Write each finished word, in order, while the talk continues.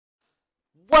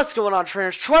What's going on,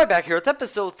 trainers? Troy back here with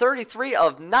episode 33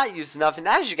 of Not Used Enough. And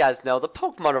as you guys know, the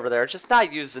Pokemon over there are just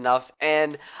not used enough.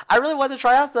 And I really wanted to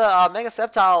try out the Mega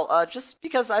Sceptile just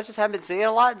because I just haven't been seeing it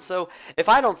a lot. And so if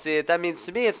I don't see it, that means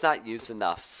to me it's not used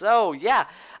enough. So yeah,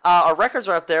 our records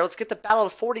are up there. Let's get the battle to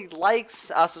 40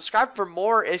 likes. Subscribe for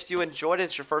more if you enjoyed it.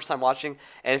 It's your first time watching.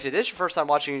 And if it is your first time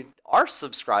watching, you are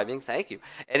subscribing, thank you.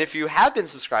 And if you have been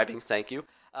subscribing, thank you.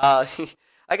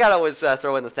 I gotta always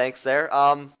throw in the thanks there.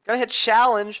 Gonna hit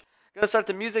challenge. Gonna start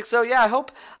the music. So yeah, I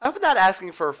hope not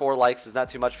asking for 4 likes is not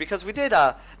too much, because we did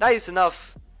not use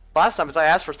enough last time. As I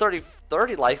asked for 30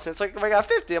 likes, and it's like we got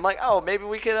 50. I'm like, oh, maybe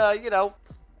we could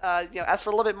ask for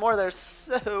a little bit more there.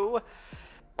 So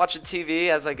watching TV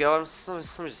as I go.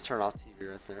 Let me just turn off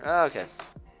TV right there. Okay,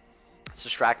 it's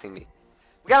distracting me.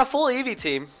 We got a full Eevee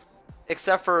team,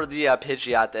 except for the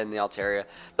Pidgeot and the Altaria.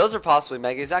 Those are possibly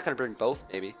Mega. He's not gonna bring both,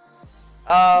 maybe.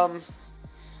 I'm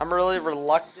really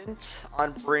reluctant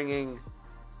on bringing.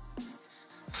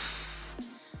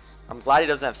 I'm glad he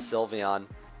doesn't have Sylveon.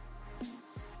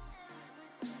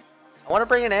 I want to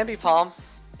bring in Ambipom.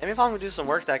 Ambipom can do some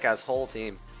work, that guy's whole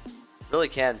team. Really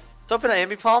can. Let's open an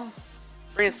Ambipom.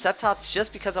 Bring in Sceptile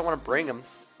just because I want to bring him.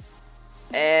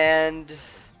 And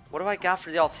what do I got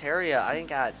for the Altaria? I ain't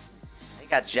got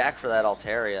jack for that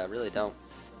Altaria. I really don't.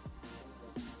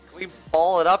 Can we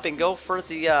ball it up and go for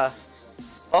the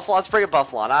Buffalo? Let's bring a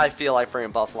Buffalon. I feel like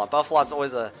bringing Buffalon. Buffalon's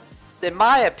always in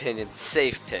my opinion,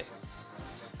 safe pick.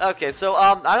 Okay, so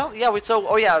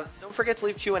don't forget to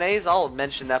leave Q&As. I'll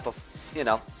mention that before,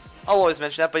 I'll always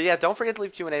mention that. But yeah, don't forget to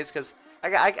leave Q&As, because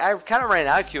I kind of ran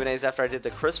out of Q&As after I did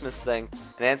the Christmas thing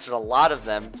and answered a lot of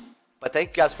them. But thank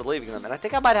you guys for leaving them. And I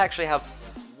think I might actually have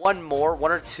one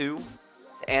or two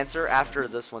to answer after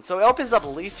this one. So it opens up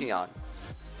Leafeon.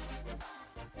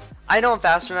 I know I'm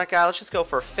faster than that guy. Let's just go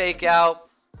for a fake out.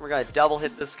 We're going to double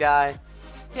hit this guy.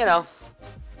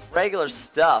 Regular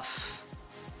stuff.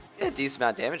 Get a decent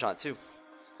amount of damage on it, too.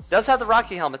 Does have the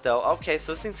Rocky Helmet, though. Okay,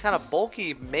 so this thing's kind of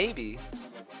bulky, maybe.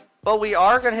 But we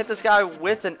are going to hit this guy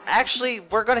with an... Actually,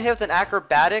 we're going to hit with an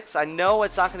Acrobatics. I know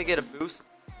it's not going to get a boost,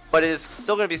 but it is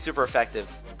still going to be super effective.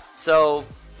 So...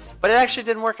 But it actually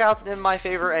didn't work out in my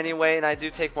favor anyway, and I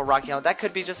do take more Rocky Helmet. That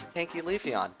could be just a tanky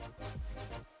Leafeon.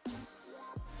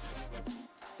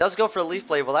 Does go for a Leaf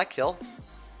Blade. Will that kill?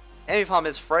 Ambipom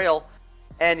is frail,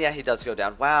 and yeah, he does go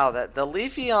down. Wow, the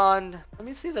Leafeon. Let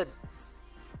me see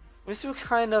what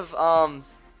kind of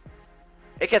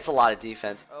It gets a lot of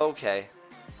defense. Okay,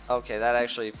 that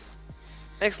actually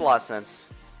makes a lot of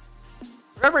sense.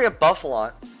 Remembering a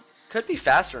Buffalon could be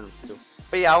faster than him too.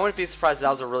 But yeah, I wouldn't be surprised if that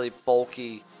was a really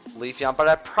bulky Leafeon. But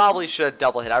I probably should have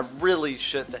double hit. I really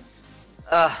should.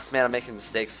 Man, I'm making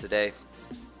mistakes today.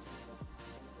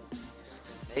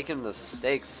 Making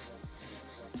mistakes.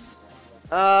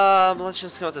 Let's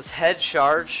just go with this head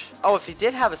charge. Oh, if he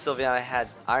did have a Sylveon, I had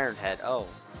Iron Head. Oh.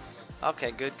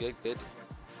 Okay, good. Am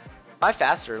I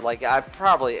faster? Like, I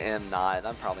probably am not.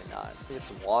 I'm probably not. Let me get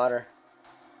some water.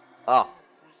 Oh.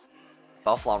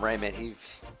 Buffalo Ray, man,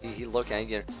 he looking at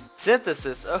you.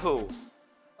 Synthesis.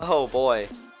 Oh boy.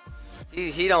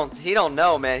 He don't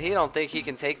know, man. He don't think he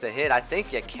can take the hit. I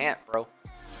think you can't, bro.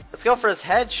 Let's go for his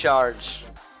head charge.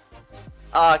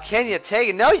 Can you take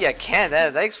it? No, you can't.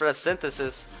 Thanks for the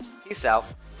synthesis. Peace out.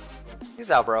 Peace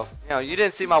out, bro. You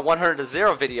didn't see my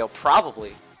 100-0 video,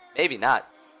 probably. Maybe not.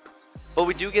 But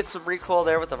we do get some recoil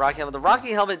there with the Rocky Helmet. The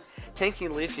Rocky Helmet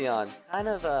tanking Leafeon. Kind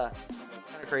of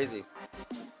crazy.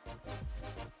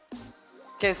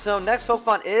 Okay, so next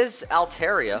Pokemon is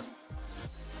Altaria.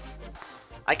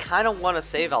 I kind of want to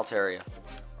save Altaria.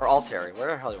 Or Altaria,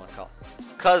 whatever the hell you want to call it.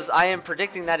 Because I am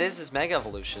predicting that is his Mega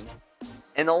Evolution.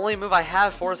 And the only move I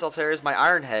have for his Altaria is my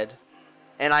Iron Head.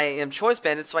 And I am Choice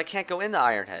Banded, so I can't go into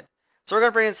Iron Head. So we're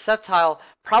going to bring in Sceptile,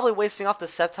 probably wasting off the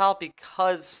Sceptile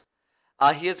because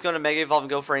he is going to Mega Evolve and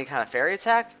go for any kind of Fairy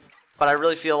attack. But I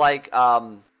really feel like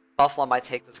Buffalon might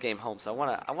take this game home, so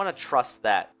I want to trust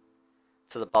that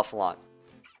to the Buffalon.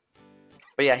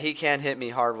 But yeah, he can hit me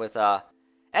hard with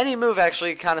any move.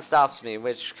 Actually, kind of stops me,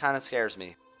 which kind of scares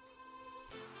me.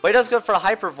 But he does go for a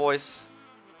Hyper Voice.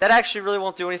 That actually really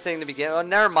won't do anything to begin with. Oh,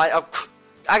 never mind. Oh,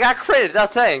 I got critted. No,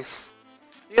 thanks.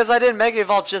 Because I didn't Mega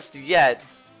Evolve just yet.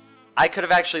 I could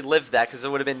have actually lived that because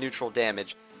it would have been neutral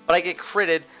damage. But I get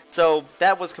critted, so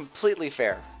that was completely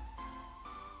fair.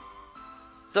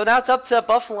 So now it's up to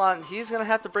Buffalon. He's going to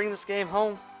have to bring this game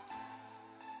home.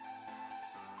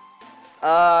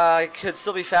 Could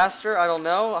still be faster. I don't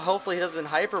know. Hopefully he doesn't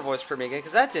Hyper Voice for me again,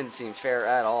 because that didn't seem fair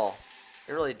at all.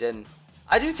 It really didn't.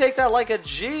 I do take that like a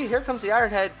G. Here comes the Iron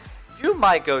Head. You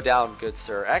might go down, good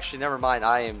sir. Actually, never mind.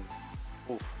 I am...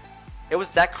 Oof. It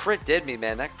was... That crit did me,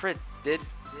 man. That crit did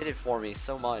did it for me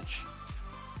so much.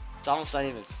 It's almost not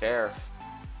even fair.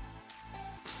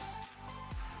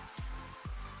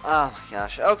 Oh my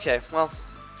gosh. Okay, well,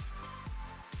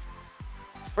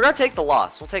 we're gonna take the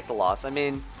loss. We'll take the loss. I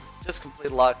mean, just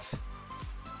complete luck.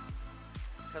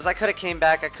 Because I could have came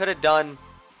back. I could have done.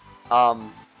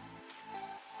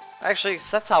 Actually,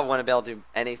 Sceptile wouldn't be able to do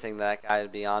anything to that guy, to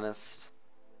be honest.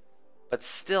 But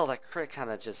still, that crit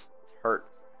kind of just hurt.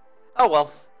 Oh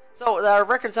well. So our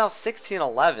record's now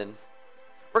 16-11.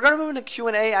 We're gonna move into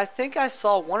Q&A. I think I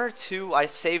saw 1 or 2 I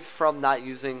saved from not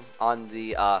using on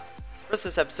the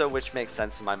Christmas episode, which makes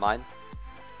sense in my mind.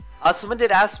 Someone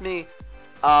did ask me,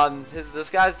 this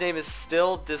guy's name is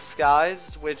Still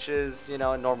Disguised, which is, you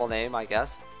know, a normal name, I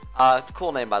guess.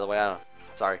 Cool name, by the way. I don't know.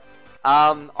 Sorry.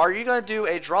 Are you gonna do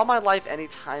a Draw My Life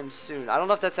anytime soon? I don't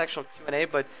know if that's actual Q&A,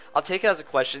 but I'll take it as a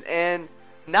question. And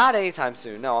not anytime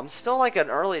soon. No, I'm still like an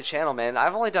early channel, man.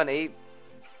 I've only done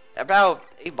about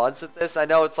 8 months at this. I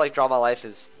know it's like Draw My Life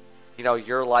is, you know,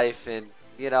 your life, and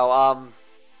you know, I'm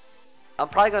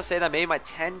probably gonna say that maybe my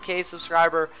 10K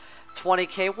subscriber,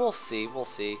 20K. We'll see. We'll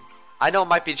see. I know it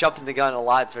might be jumping the gun a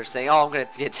lot for saying, oh, I'm gonna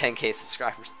get 10K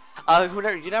subscribers.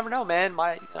 You never know, man.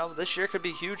 This year could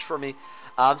be huge for me.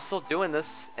 I'm still doing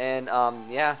this, and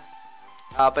yeah.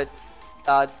 But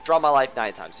Draw My Life not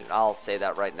anytime soon. I'll say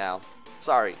that right now.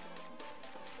 Sorry.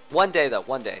 One day though.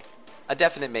 One day. A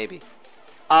definite maybe.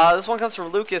 This one comes from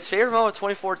Lucas. Favorite moment of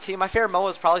 2014. My favorite moment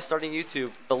was probably starting YouTube.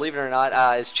 Believe it or not,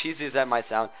 as cheesy as that might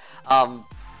sound.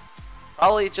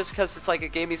 Probably just because it's like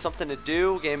it gave me something to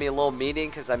do, gave me a little meeting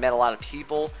because I met a lot of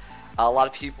people. A lot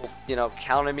of people, you know,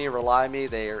 count on me, rely on me.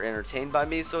 They are entertained by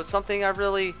me, so it's something I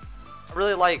really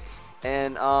like.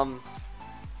 And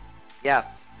yeah.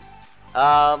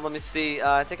 Let me see.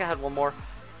 I think I had one more.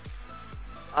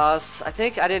 I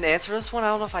think I didn't answer this one. I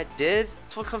don't know if I did.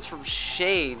 This one comes from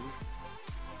Shane.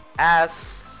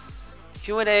 Asks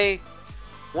Q&A.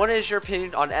 What is your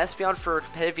opinion on Espeon for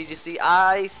competitive VGC?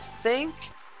 I think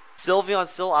Sylveon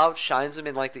still outshines him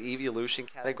in like the evolution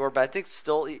category, but I think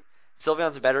still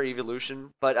Sylveon's a better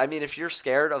evolution. But I mean, if you're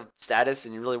scared of status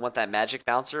and you really want that magic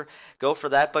bouncer, go for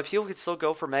that. But people can still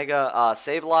go for Mega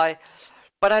Sableye.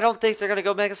 But I don't think they're gonna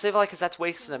go Mega Sableye because that's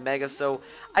wasting a Mega. So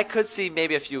I could see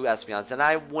maybe a few Espeons, and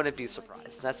I wouldn't be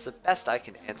surprised. That's the best I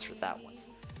can answer that one.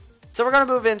 So we're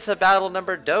gonna move into battle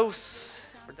number dos.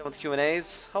 We're done with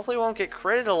Q&As. Hopefully we won't get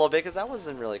critted a little bit because that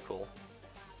wasn't really cool.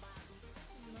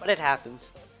 But it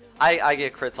happens. I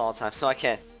get crits all the time, so I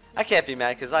can't be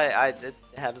mad because it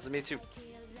happens to me too.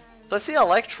 So I see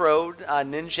Electrode,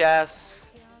 Ninjask,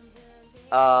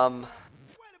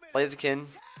 Blaziken.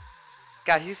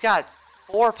 God, he's got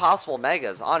 4 possible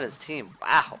Megas on his team.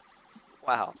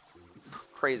 Wow.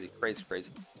 Crazy.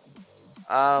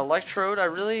 Electrode, I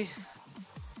really,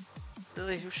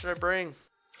 who should I bring?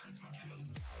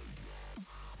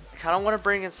 I kind of want to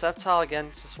bring in Sceptile again.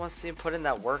 Just want to see him put in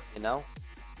that work, you know?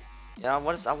 Yeah, I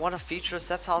want to feature a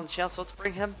Sceptile on the channel, so let's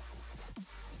bring him.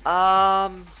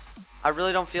 I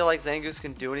really don't feel like Zangoose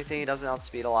can do anything. He doesn't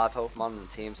outspeed a lot of Pokemon on the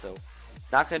team, so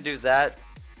not going to do that.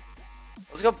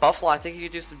 Let's go Buffalo. I think he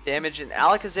could do some damage, and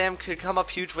Alakazam could come up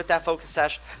huge with that Focus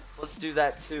Sash. Let's do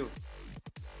that too.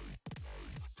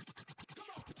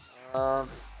 Let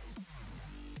me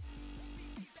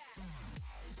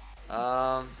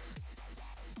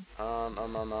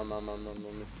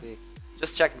see.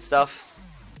 Just checking stuff.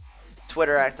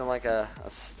 Twitter acting like you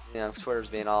know, Twitter's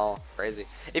being all crazy.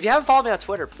 If you haven't followed me on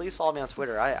Twitter, please follow me on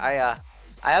Twitter. I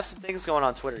have some things going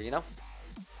on Twitter, you know.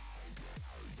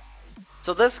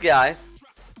 So this guy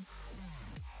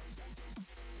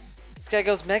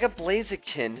goes Mega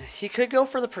Blaziken. He could go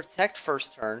for the Protect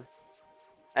first turn.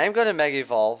 I am going to Mega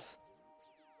Evolve.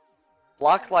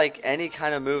 Block like any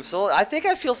kind of move. So I think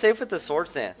I feel safe with the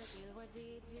Swords Dance.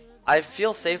 I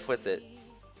feel safe with it.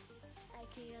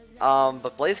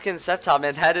 But Blaziken Sceptile,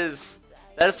 man, that is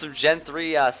some Gen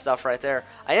 3 stuff right there.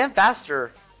 I am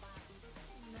faster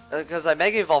because I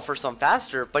Mega Evolve for some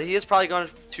faster, but he is probably going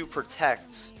to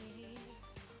Protect.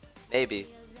 Maybe.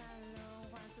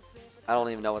 I don't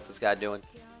even know what this guy doing.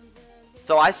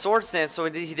 So I Swords Dance, so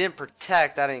he didn't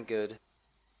Protect. That ain't good.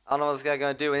 I don't know what this guy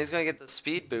gonna do, and he's gonna get the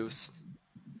speed boost.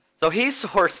 So he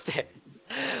Swords Dance.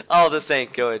 Oh, this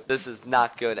ain't good. This is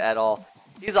not good at all.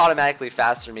 He's automatically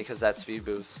faster than me because that speed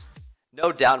boost.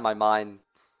 No doubt in my mind,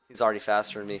 he's already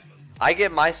faster than me. I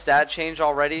get my stat change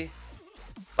already,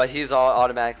 but he's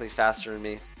automatically faster than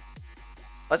me.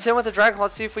 Let's hit him with the Dragon.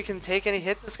 Let's see if we can take any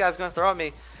hit this guy's gonna throw at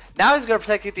me. Now he's going to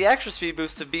Protect, get the extra speed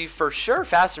boost to be for sure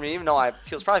faster than me, even though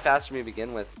he was probably faster than me to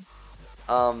begin with.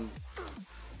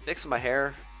 Fixing my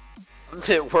hair. I'm a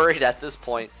bit worried at this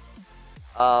point.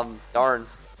 Darn.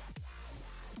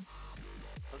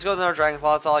 Let's go with another Dragon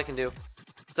Claw. That's all I can do.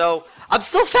 So, I'm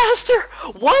still faster!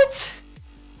 What?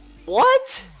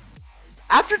 What?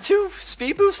 After 2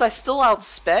 speed boosts, I still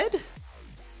outsped?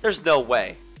 There's no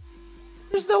way.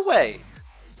 There's no way.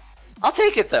 I'll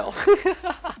take it, though.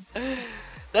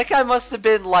 That guy must have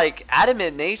been, like,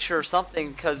 adamant nature or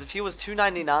something, because if he was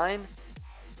 299,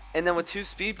 and then with 2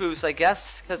 speed boosts, I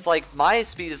guess, because, like, my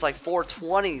speed is, like,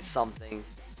 420 something.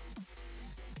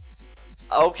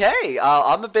 Okay,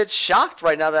 I'm a bit shocked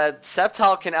right now that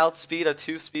Sceptile can outspeed a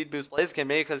 2 speed boost Blaziken,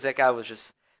 maybe because that guy was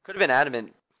just, could have been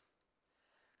adamant.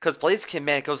 Because Blaziken,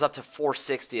 man, it goes up to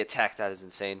 460 attack, that is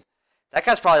insane. That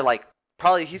guy's probably like,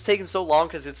 he's taking so long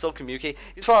because it's so communicating.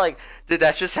 He's probably like, did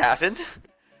that just happen?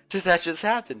 Did that just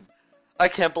happen? I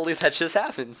can't believe that just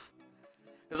happened.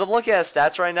 Because I'm looking at his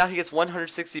stats right now, he gets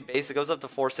 160 base, it goes up to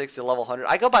 460 level 100.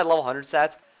 I go by level 100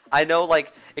 stats. I know,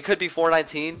 like, it could be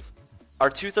 419. Or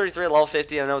 233 at level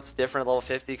 50, I know it's different at level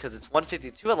 50 because it's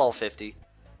 152 at level 50.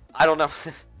 I don't know.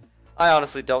 I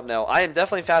honestly don't know. I am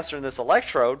definitely faster in this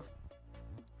Electrode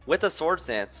with a Sword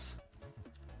Stance.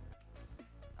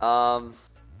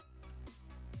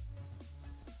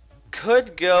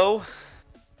 Could go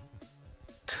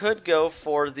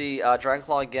for the Dragon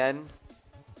Claw again.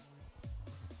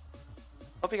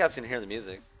 Hope you guys can hear the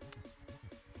music.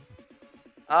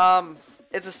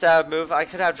 It's a stab move. I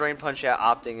could have Drain Punch, yeah,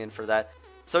 opting in for that.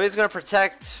 So he's gonna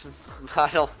protect. I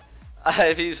don't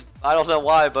know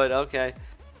why, but okay.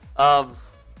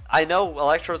 I know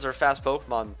Electrodes are fast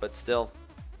Pokemon, but still.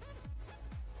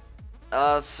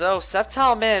 So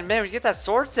Sceptile, man, we get that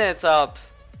Sword Stance up.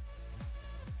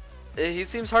 He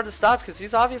seems hard to stop because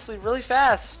he's obviously really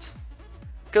fast.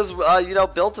 Because you know,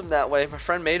 built him that way. My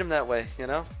friend made him that way, you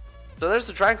know. So there's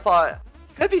the Dragon Claw.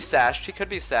 He could be sashed. He could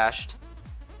be sashed.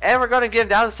 And we're going to get him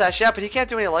down to sash, yeah, but he can't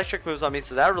do any electric moves on me,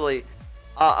 so that really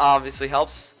obviously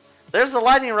helps. There's the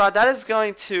Lightning Rod. That is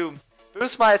going to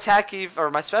boost my attack,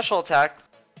 or my special attack.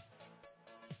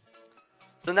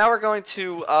 So now we're going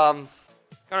to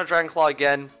Dragon Claw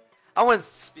again. I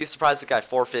wouldn't be surprised if the guy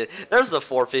forfeit. There's the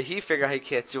forfeit. He figured he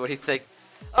can't do anything.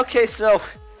 Okay, so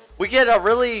we get a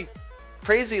really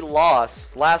crazy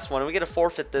loss. Last one. And we get a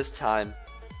forfeit this time.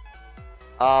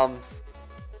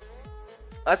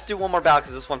 Let's do one more battle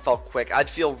because this one felt quick. I'd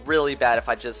feel really bad if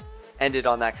I just ended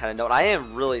on that kind of note. I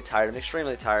am really tired. I'm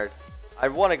extremely tired. I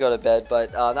want to go to bed,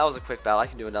 but that was a quick battle. I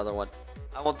can do another one.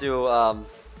 I won't do,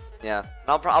 yeah.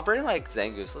 I'll bring, like,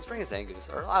 Zangoose. Let's bring a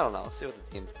Zangoose. Or, I don't know. Let's see what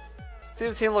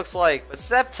the team looks like. But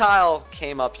Sceptile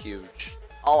came up huge.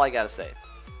 All I gotta say.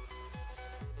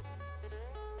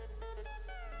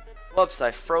 Whoops,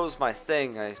 I froze my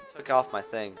thing. I took off my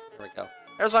thing. There we go.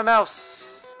 There's my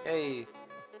mouse. Hey.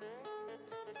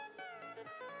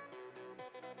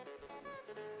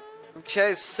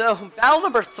 Okay, so battle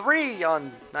number 3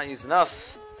 on Not Use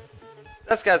Enough.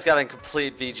 This guy's got a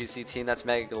complete VGC team. That's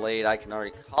Mega Glade. I can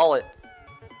already call it.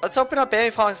 Let's open up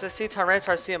Bandypong. I see Tyranitar,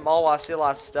 I see a Malwa, I see a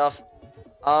lot of stuff.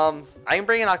 I can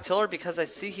bring in Octillery because I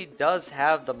see he does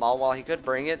have the Malwa. He could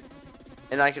bring it,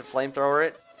 and I could Flamethrower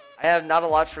it. I have not a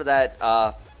lot for that.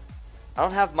 I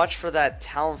don't have much for that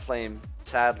Talonflame,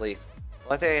 sadly. The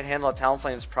only thing I can handle a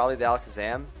Talonflame is probably the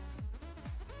Alakazam.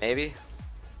 Maybe.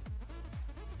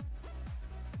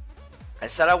 I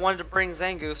said I wanted to bring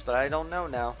Zangoose, but I don't know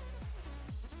now.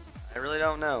 I really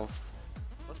don't know.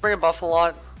 Let's bring a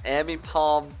Buffalot,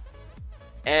 Ambipom,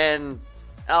 and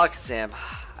Alakazam.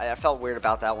 I felt weird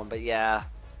about that one, but yeah.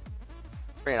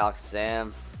 Let's bring an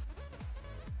Alakazam.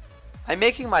 I'm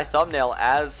making my thumbnail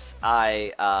as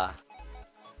I,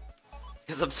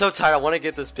 because I'm so tired. I want to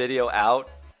get this video out.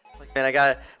 It's like, man, I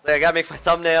gotta make my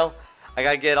thumbnail. I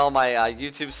gotta get all my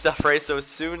YouTube stuff ready. So as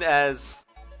soon as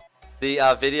the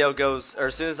video goes, or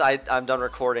as soon as I'm done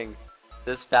recording,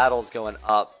 this battle's going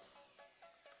up.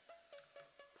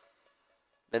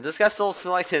 Man, this guy's still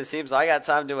selecting his team, so I got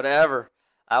time to do whatever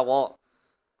I want.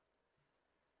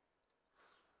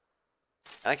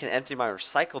 I can empty my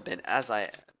recycle bin as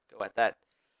I go at that.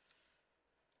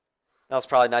 That was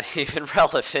probably not even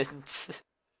relevant.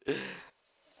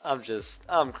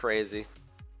 I'm crazy.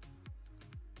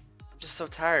 I'm just so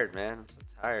tired, man. I'm so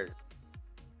tired.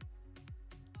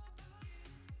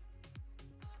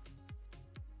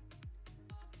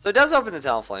 So it does open the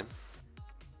Talonflame.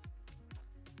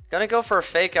 Gonna go for a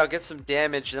fake out, get some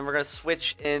damage, and then we're gonna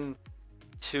switch in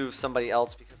to somebody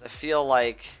else because I feel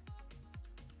like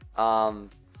wow,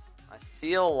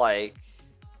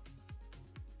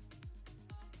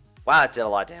 it did a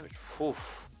lot of damage. Whew.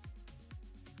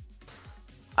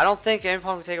 I don't think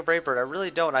Ambipom can take a Brave Bird. I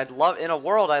really don't. In a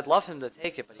world, I'd love him to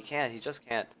take it, but he can't. He just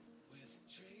can't.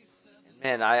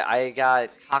 And man, I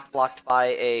got cock blocked by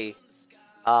a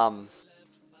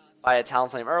by a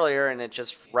Talonflame earlier, and it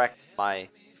just wrecked my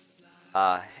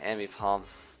Ambipom.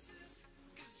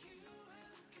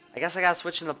 I guess I gotta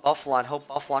switch into Buffalon. Hope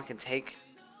Buffalon can take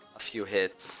a few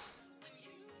hits.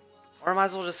 Or I might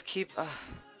as well just keep... I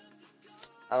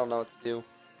don't know what to do.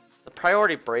 The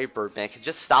priority Brave Bird, man, can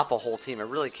just stop a whole team. It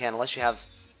really can, unless you have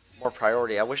more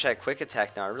priority. I wish I had Quick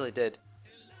Attack now. I really did.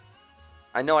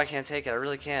 I know I can't take it. I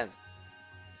really can.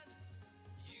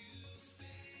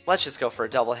 Let's just go for a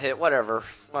double hit. Whatever.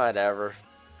 Whatever.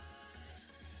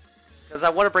 Because I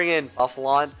want to bring in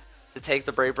Buffalon to take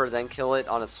the Brave Bird, then kill it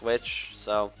on a switch.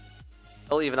 So,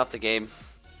 he'll even up the game.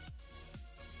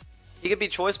 He could be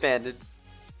Choice Banded.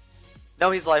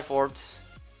 No, he's Life Orbed.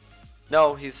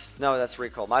 No, no, that's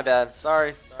Recall. My bad.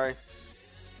 Sorry.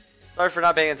 Sorry for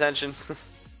not paying attention.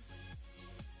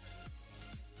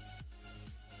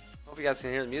 Hope you guys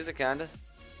can hear the music, kinda.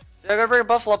 So I'm gonna bring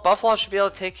Buffalo up. Buffalo should be able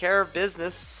to take care of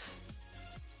business,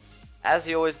 as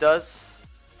he always does.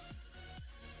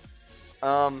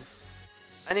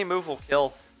 Any move will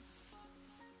kill.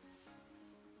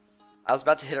 I was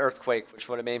about to hit Earthquake, which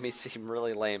would have made me seem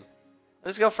really lame.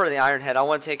 Let's go for the Iron Head. I don't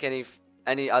want to take any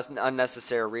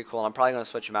unnecessary recoil, and I'm probably going to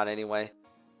switch him out anyway.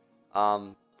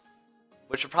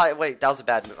 Which would probably... Wait, that was a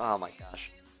bad move. Oh my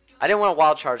gosh. I didn't want a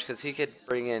Wild Charge because he could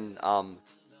bring in...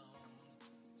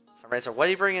 What do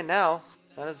you bring in now?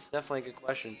 That is definitely a good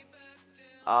question.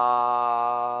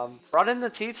 Brought in the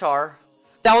T-Tar.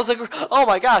 That was a... Oh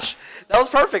my gosh. That was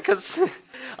perfect because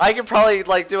I could probably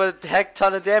like do a heck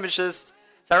ton of damage to this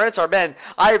Tyranitar. Man,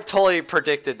 I totally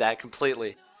predicted that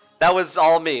completely. That was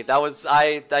all me. That was...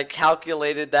 I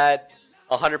calculated that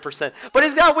 100%. But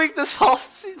he's got weakness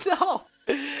policy. No.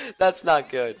 That's not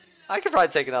good. I could probably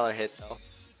take another hit though.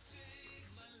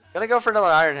 Gonna go for another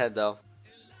Iron Head though.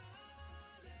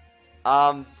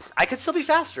 I could still be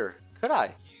faster. Could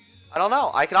I? I don't know.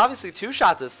 I can obviously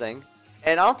two-shot this thing.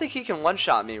 And I don't think he can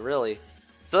one-shot me, really.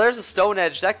 So there's a Stone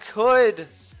Edge. That could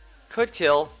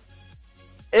kill.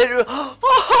 It,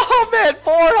 oh, man.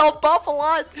 4 health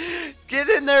Buffalon. Get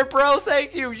in there, bro.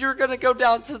 Thank you. You're going to go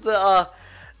down to the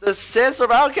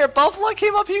Sandstorm. I don't care. Buffalon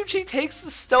came up huge. He takes the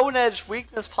Stone Edge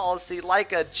weakness policy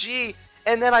like a G.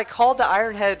 And then I called the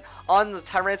Iron Head on the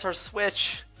Tyranitar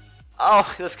switch.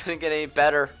 Oh, this couldn't get any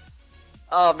better.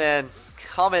 Oh man,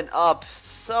 coming up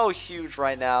so huge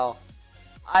right now.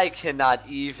 I can't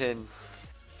even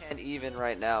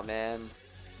right now, man.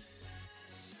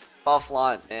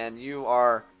 Buffalon, man, you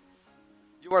are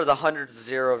the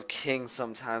 100-0 king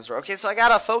sometimes. Okay, so I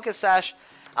got a Focus Sash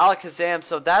Alakazam,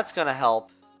 so that's gonna help.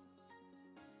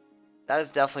 That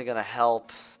is definitely gonna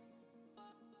help.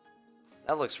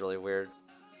 That looks really weird.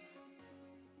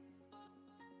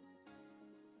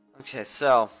 Okay,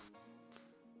 so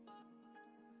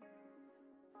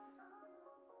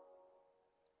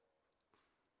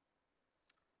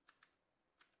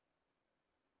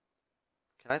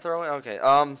can I throw it? Okay.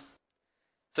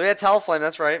 So we had Talonflame,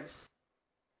 that's right.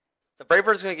 The Brave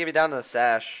Bird's gonna give me down to the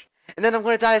Sash. And then I'm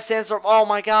gonna die a Sandstorm. Oh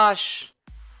my gosh.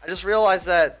 I just realized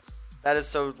that. That is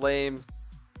so lame.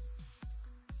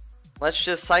 Let's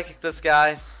just Psychic this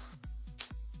guy.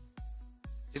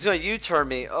 He's gonna U-turn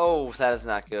me. Oh, that is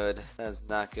not good. That is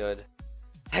not good.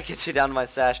 That gets me down to my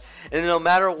Sash. And no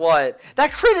matter what.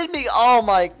 That critted me! Oh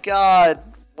my god.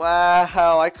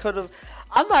 Wow. I could have...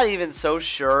 I'm not even so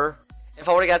sure if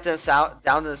I would have got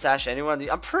down to the Sash anyway.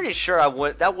 I'm pretty sure that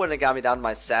wouldn't have got me down to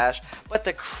my Sash. But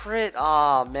the crit,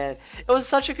 oh man. It was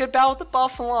such a good battle with the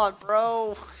Buffalon,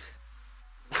 bro.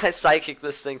 I Psychic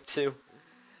this thing too.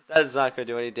 That is not going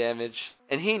to do any damage.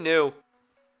 And he knew.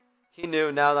 He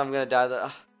knew now that I'm going to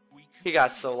die. He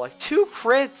got so lucky. 2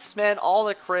 crits, man. All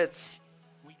the crits.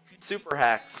 Super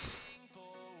hacks.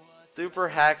 Super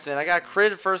hacks, man. I got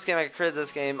critted first game. I got critted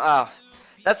this game. Ah,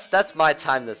 that's my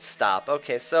time to stop.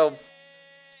 Okay, so...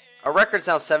 Our record's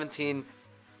now 17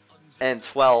 and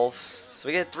 12. So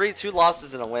we get 2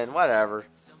 losses and a win. Whatever.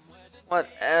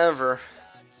 Whatever.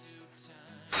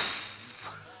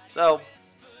 So,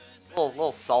 a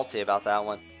little salty about that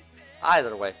one.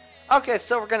 Either way. Okay,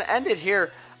 so we're going to end it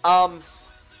here.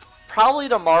 Probably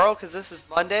tomorrow, because this is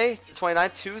Monday, the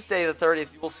 29th. Tuesday, the 30th,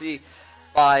 you will see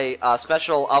my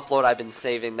special upload I've been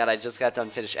saving that I just got done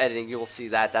finished editing. You will see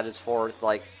that. That is for,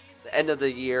 like, the end of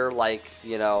the year, like,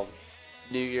 you know...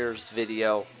 New Year's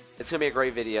video. It's gonna be a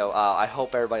great video. I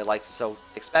hope everybody likes it. So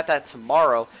expect that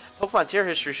tomorrow. Pokemon tier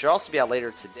history should also be out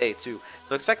later today too.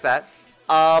 So expect that.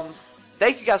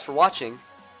 Thank you guys for watching.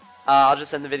 I'll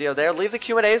just end the video there. Leave the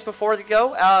Q&As before they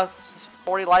go.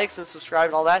 40 likes and subscribe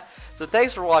and all that. So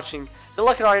thanks for watching. Good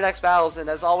luck in all your next battles. And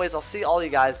as always, I'll see all you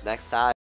guys next time.